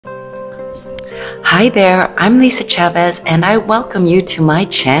Hi there, I'm Lisa Chavez and I welcome you to my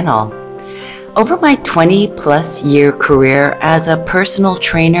channel. Over my 20-plus year career as a personal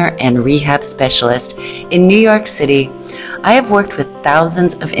trainer and rehab specialist in New York City, I have worked with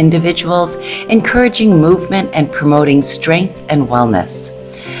thousands of individuals encouraging movement and promoting strength and wellness.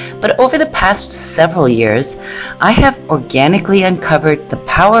 But over the past several years, I have organically uncovered the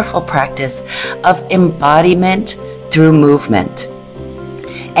powerful practice of embodiment through movement.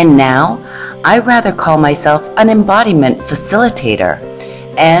 And now, I rather call myself an embodiment facilitator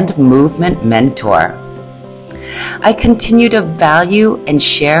and movement mentor. I continue to value and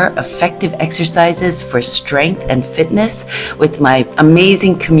share effective exercises for strength and fitness with my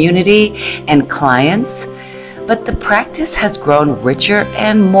amazing community and clients, but the practice has grown richer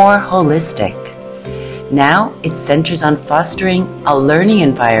and more holistic. Now it centers on fostering a learning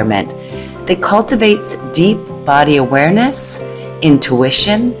environment that cultivates deep body awareness,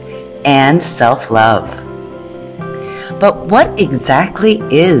 intuition, and self-love. But what exactly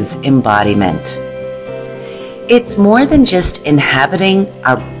is embodiment? It's more than just inhabiting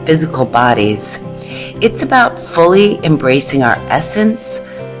our physical bodies. It's about fully embracing our essence,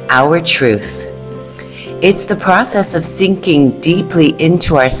 our truth. It's the process of sinking deeply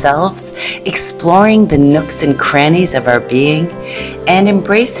into ourselves, exploring the nooks and crannies of our being, and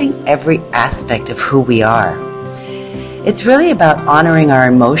embracing every aspect of who we are. It's really about honoring our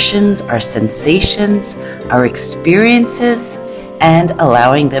emotions, our sensations, our experiences, and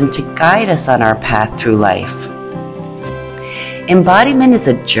allowing them to guide us on our path through life. Embodiment is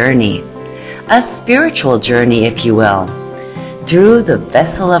a journey, a spiritual journey, if you will, through the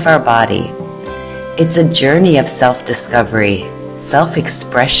vessel of our body. It's a journey of self-discovery,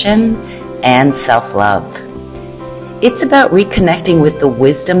 self-expression, and self-love. It's about reconnecting with the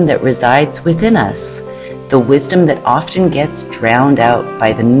wisdom that resides within us, the wisdom that often gets drowned out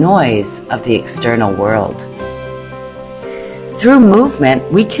by the noise of the external world. Through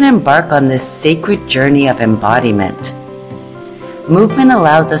movement, we can embark on this sacred journey of embodiment. Movement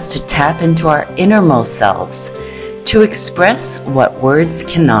allows us to tap into our innermost selves, to express what words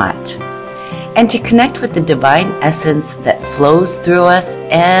cannot, and to connect with the divine essence that flows through us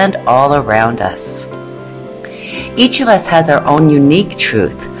and all around us. Each of us has our own unique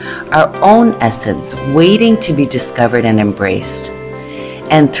truth, our own essence waiting to be discovered and embraced.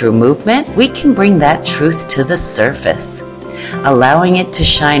 And through movement, we can bring that truth to the surface, allowing it to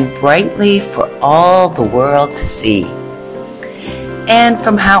shine brightly for all the world to see. And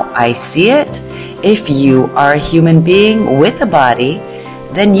from how I see it, if you are a human being with a body,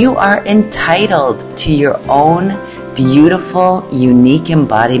 then you are entitled to your own beautiful, unique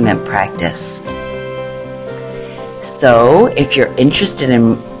embodiment practice. So, if you're interested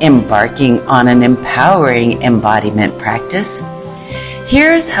in embarking on an empowering embodiment practice,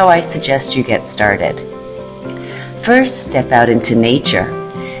 here's how I suggest you get started. First, step out into nature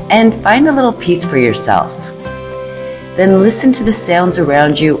and find a little peace for yourself. Then listen to the sounds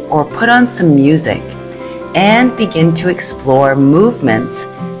around you or put on some music and begin to explore movements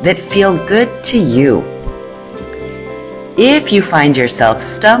that feel good to you. If you find yourself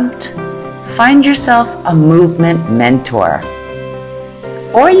stumped, find yourself a movement mentor.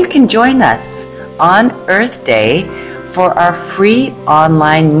 Or you can join us on Earth Day for our free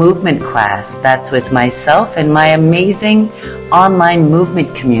online movement class. That's with myself and my amazing online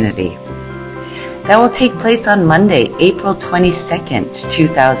movement community. That will take place on Monday, April 22nd,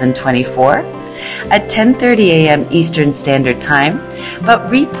 2024 at 10:30 a.m. Eastern Standard Time, but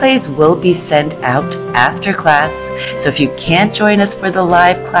replays will be sent out after class, so if you can't join us for the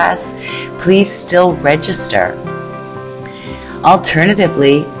live class, please still register.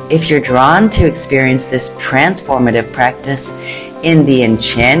 Alternatively, if you're drawn to experience this transformative practice in the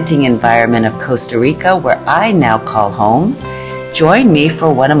enchanting environment of Costa Rica, where I now call home, join me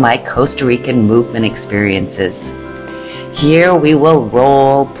for one of my Costa Rican Movement Experiences. Here we will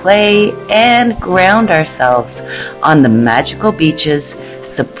roll, play, and ground ourselves on the magical beaches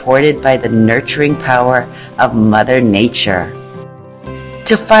supported by the nurturing power of Mother Nature.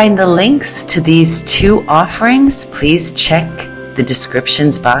 To find the links to these two offerings, please check the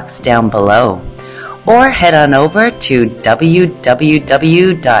descriptions box down below or head on over to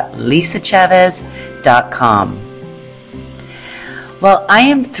www.lisachavez.com. Well, I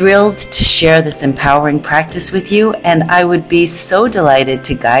am thrilled to share this empowering practice with you, and I would be so delighted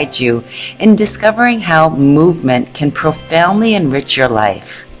to guide you in discovering how movement can profoundly enrich your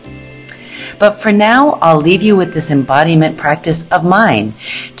life. But for now, I'll leave you with this embodiment practice of mine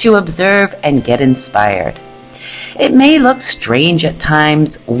to observe and get inspired. It may look strange at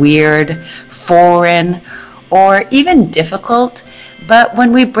times, weird, foreign, or even difficult, but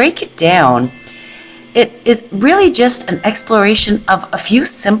when we break it down, It is really just an exploration of a few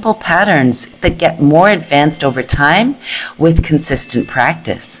simple patterns that get more advanced over time with consistent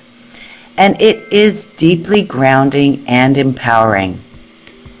practice. And it is deeply grounding and empowering.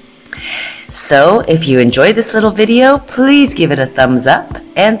 So if you enjoyed this little video, please give it a thumbs up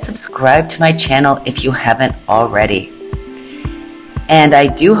and subscribe to my channel if you haven't already. And I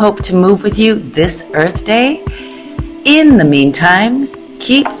do hope to move with you this Earth Day. In the meantime,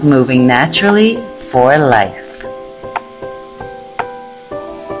 keep moving naturally for life.